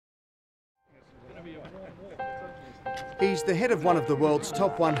He's the head of one of the world's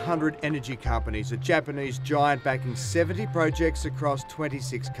top 100 energy companies, a Japanese giant backing 70 projects across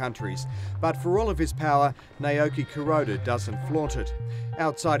 26 countries. But for all of his power, Naoki Kuroda doesn't flaunt it.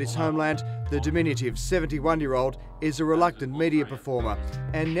 Outside his homeland, the diminutive 71-year-old is a reluctant media performer,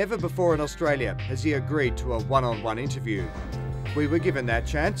 and never before in Australia has he agreed to a one-on-one interview. We were given that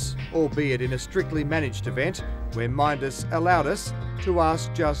chance, albeit in a strictly managed event, where Mindus allowed us to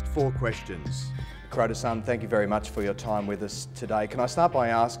ask just 4 questions. Kuroda-san, thank you very much for your time with us today. Can I start by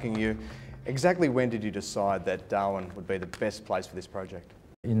asking you, exactly when did you decide that Darwin would be the best place for this project?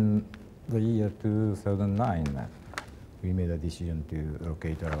 In the year 2009, we made a decision to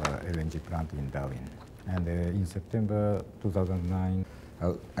locate our LNG plant in Darwin. And in September 2009,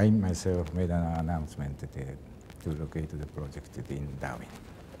 I myself made an announcement to locate the project in Darwin.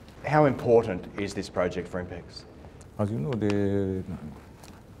 How important is this project for INPEX? As you know,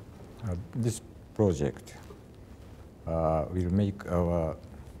 this project will make our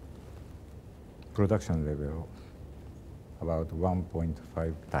production level about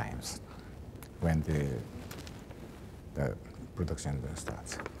 1.5 times when the production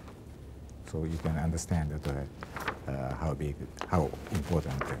starts. So you can understand that, how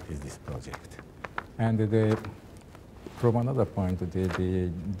important is this project. And from another point,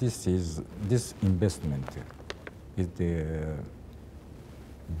 this investment is the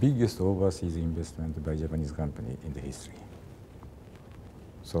biggest overseas investment by Japanese company in the history.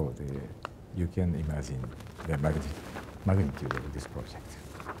 So you can imagine the magnitude of this project.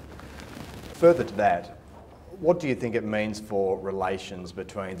 Further to that, what do you think it means for relations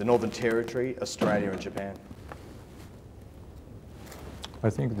between the Northern Territory, Australia and Japan? I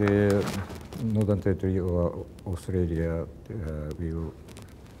think the Northern Territory or Australia will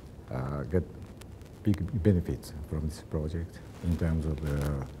get big benefits from this project in terms of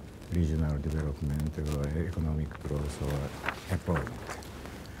regional development or economic growth or employment.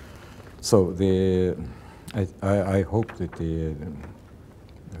 So I hope that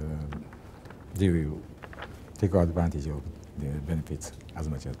they will take advantage of the benefits as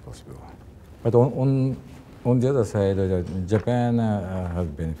much as possible. But on the other side, Japan has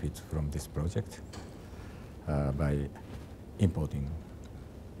benefits from this project by importing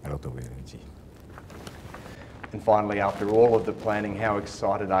a lot of LNG. And finally, after all of the planning, how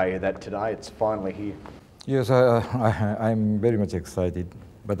excited are you that today it's finally here? Yes, I'm very much excited.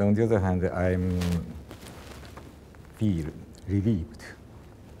 But on the other hand, I feel relieved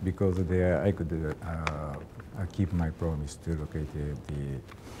because I could keep my promise to locate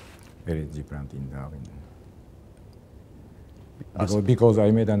the LNG plant in Darwin. Because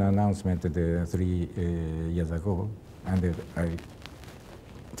I made an announcement 3 years ago, and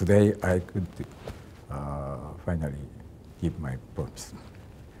today I could finally keep my promise.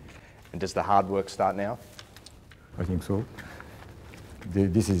 And does the hard work start now? I think so.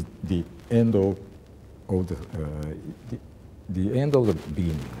 This is the end of the end of the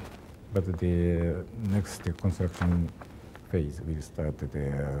beginning, but the next construction phase will start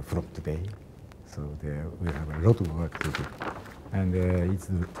from today. So we have a lot of work to do, and it's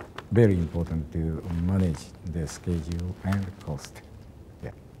very important to manage the schedule and cost.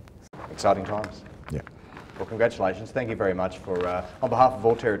 Yeah. Exciting times. Yeah. Well, congratulations. Thank you very much for, on behalf of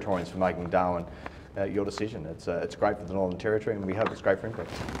all Territorians, for making Darwin your decision. It's great for the Northern Territory, and we hope it's great for INPEX.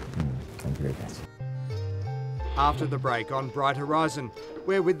 Thank you very much. After the break on Bright Horizon,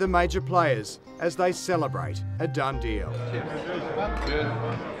 we're with the major players as they celebrate a done deal. Cheers. Good.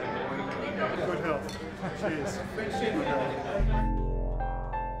 Good health. Cheers.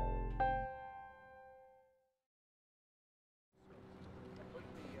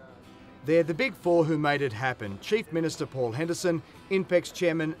 They're the big 4 who made it happen. Chief Minister Paul Henderson, INPEX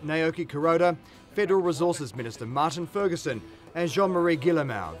Chairman Naoki Kuroda, Federal Resources Minister Martin Ferguson, and Jean-Marie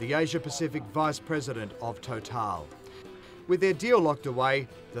Guillemot, the Asia-Pacific Vice President of Total. With their deal locked away,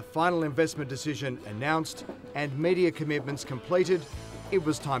 the final investment decision announced, and media commitments completed, it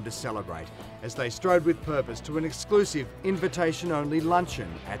was time to celebrate as they strode with purpose to an exclusive invitation-only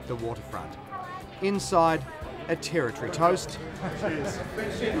luncheon at the waterfront. Inside, a territory toast. Cheers.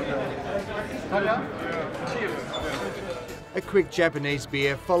 A quick Japanese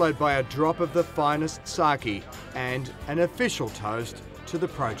beer followed by a drop of the finest sake and an official toast to the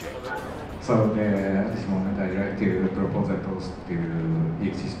project. So at this moment I'd like to propose a toast to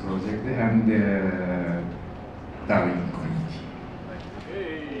IXIS project and Darwin community.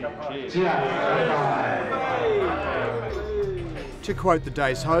 To quote the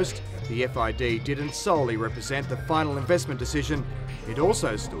day's host, the FID didn't solely represent the final investment decision, it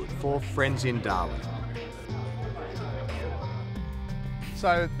also stood for Friends in Darwin.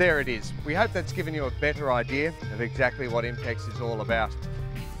 So there it is. We hope that's given you a better idea of exactly what INPEX is all about.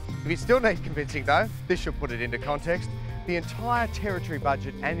 If you still need convincing though, this should put it into context. The entire territory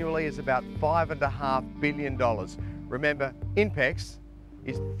budget annually is about $5.5 billion. Remember, INPEX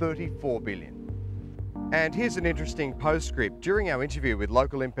is $34 billion. And here's an interesting postscript. During our interview with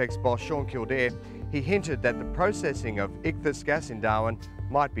local INPEX boss Sean Kildare, he hinted that the processing of Ichthys gas in Darwin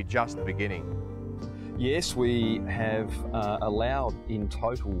might be just the beginning. Yes, we have allowed in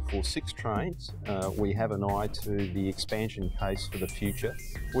total for 6 trains. We have an eye to the expansion case for the future.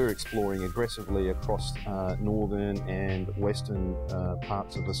 We're exploring aggressively across northern and western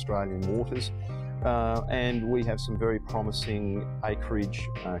parts of Australian waters. And we have some very promising acreage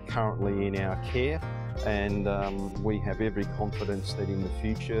currently in our care, and we have every confidence that in the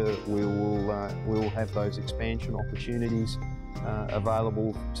future we will have those expansion opportunities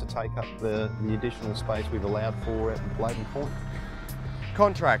available to take up the additional space we've allowed for at Bladen Point.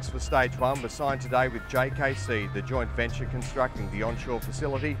 Contracts for Stage 1 were signed today with JKC, the joint venture constructing the onshore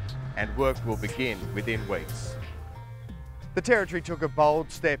facility, and work will begin within weeks. The Territory took a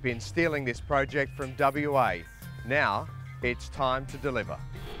bold step in stealing this project from WA. Now it's time to deliver.